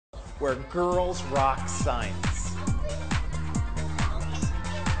where girls rock science.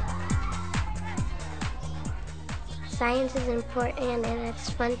 Science is important and it's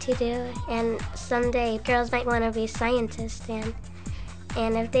fun to do, and someday girls might want to be scientists,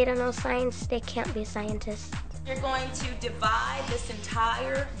 and if they don't know science, they can't be scientists. You're going to divide this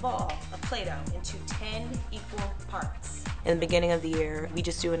entire ball of Play-Doh into 10 equal parts. In the beginning of the year, we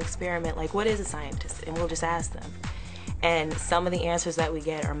just do an experiment like, what is a scientist? And we'll just ask them. And some of the answers that we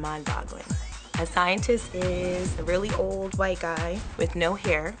get are mind-boggling. A scientist is a really old white guy with no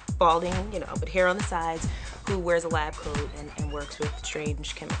hair, balding, but hair on the sides, who wears a lab coat and works with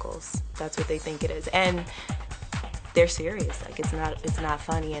strange chemicals. That's what they think it is. And they're serious, like it's not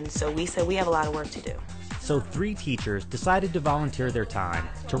funny. And so we said we have a lot of work to do. So 3 teachers decided to volunteer their time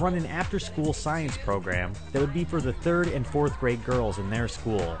to run an after-school science program that would be for the 3rd and 4th grade girls in their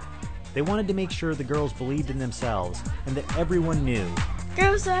school. They wanted to make sure the girls believed in themselves and that everyone knew.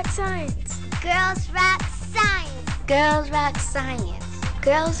 Girls rock science. Girls rock science. Girls rock science.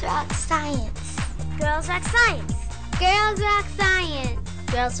 Girls rock science. Girls rock science. Girls rock science.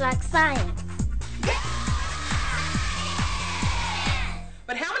 Girls rock science.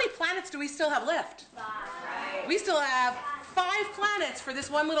 But how many planets do we still have left? 5. We still have 5 planets for this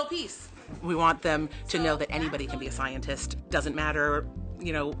one little piece. We want them to know that anybody can be a scientist. Doesn't matter,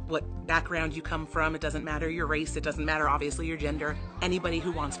 what background you come from. It doesn't matter your race. It doesn't matter, obviously, your gender. Anybody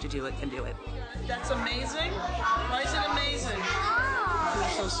who wants to do it can do it. That's amazing. Why is it amazing?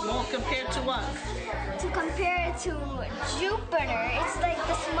 It's so small compared to what? To compare it to Jupiter, it's like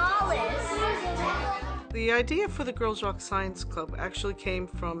the smallest. The idea for the Girls Rock Science Club actually came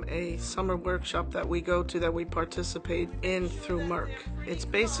from a summer workshop that we go to, that we participate in through Merck. It's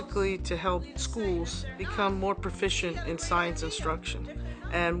basically to help schools become more proficient in science instruction.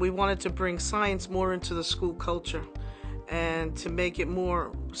 And we wanted to bring science more into the school culture and to make it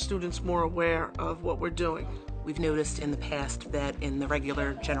students more aware of what we're doing. We've noticed in the past that in the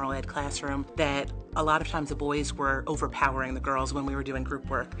regular general ed classroom that a lot of times the boys were overpowering the girls when we were doing group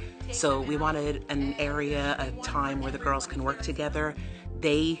work. So we wanted an area, a time where the girls can work together.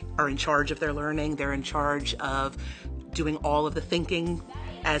 They are in charge of their learning. They're in charge of doing all of the thinking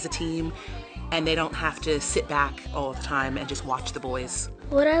as a team, and they don't have to sit back all the time and just watch the boys.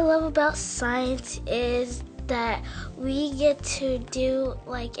 What I love about science is that we get to do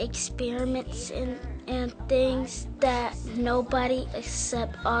experiments and things that nobody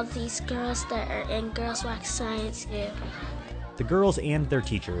except all these girls that are in Girls Rock Science do. The girls and their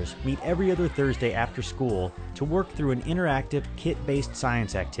teachers meet every other Thursday after school to work through an interactive, kit-based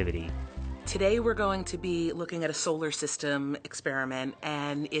science activity. Today we're going to be looking at a solar system experiment,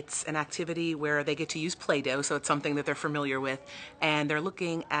 and it's an activity where they get to use Play-Doh, so it's something that they're familiar with, and they're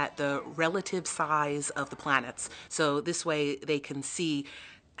looking at the relative size of the planets. So this way they can see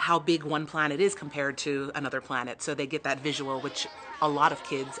how big one planet is compared to another planet, so they get that visual, which a lot of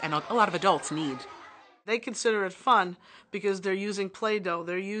kids and a lot of adults need. They consider it fun because they're using Play-Doh.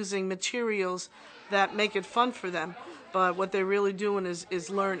 They're using materials that make it fun for them. But what they're really doing is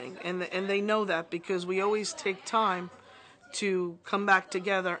learning, and they know that because we always take time to come back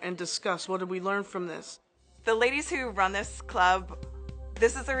together and discuss what did we learn from this. The ladies who run this club,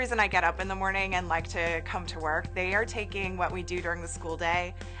 this is the reason I get up in the morning and like to come to work. They are taking what we do during the school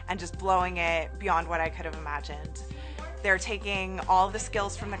day and just blowing it beyond what I could have imagined. They're taking all the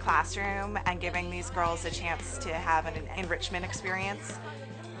skills from the classroom and giving these girls a chance to have an enrichment experience.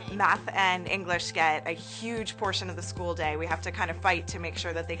 Math and English get a huge portion of the school day. We have to kind of fight to make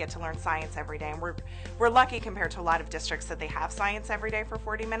sure that they get to learn science every day. And we're lucky compared to a lot of districts that they have science every day for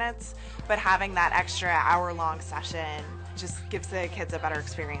 40 minutes, but having that extra hour-long session just gives the kids a better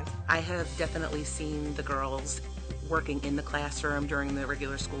experience. I have definitely seen the girls working in the classroom during the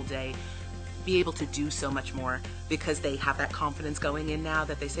regular school day be able to do so much more because they have that confidence going in now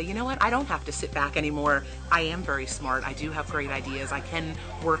that they say, you know what, I don't have to sit back anymore. I am very smart. I do have great ideas. I can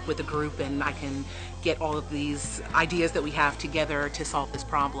work with a group and I can get all of these ideas that we have together to solve this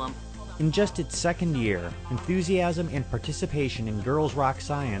problem. In just its 2nd year, enthusiasm and participation in Girls Rock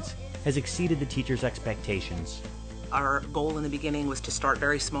Science has exceeded the teachers' expectations. Our goal in the beginning was to start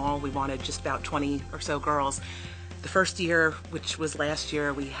very small. We wanted just about 20 or so girls. The first year, which was last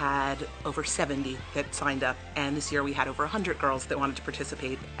year, we had over 70 that signed up, and this year we had over 100 girls that wanted to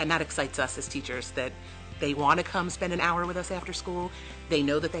participate, and that excites us as teachers that they want to come spend an hour with us after school. They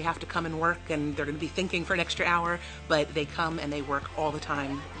know that they have to come and work, and they're going to be thinking for an extra hour, but they come and they work all the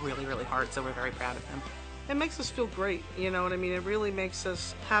time really, really hard, so we're very proud of them. It makes us feel great, you know what I mean? It really makes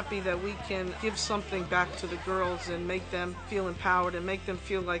us happy that we can give something back to the girls and make them feel empowered and make them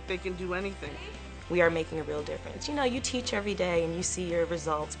feel like they can do anything. we are making a real difference. You know, you teach every day and you see your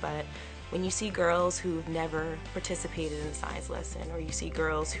results, but when you see girls who've never participated in a science lesson, or you see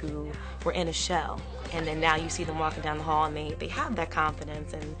girls who were in a shell, and then now you see them walking down the hall and they have that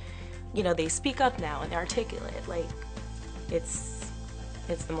confidence, and you know, they speak up now and they're articulate, like, it's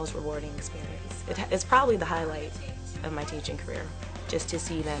the most rewarding experience. It's probably the highlight of my teaching career, just to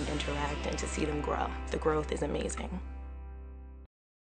see them interact and to see them grow. The growth is amazing.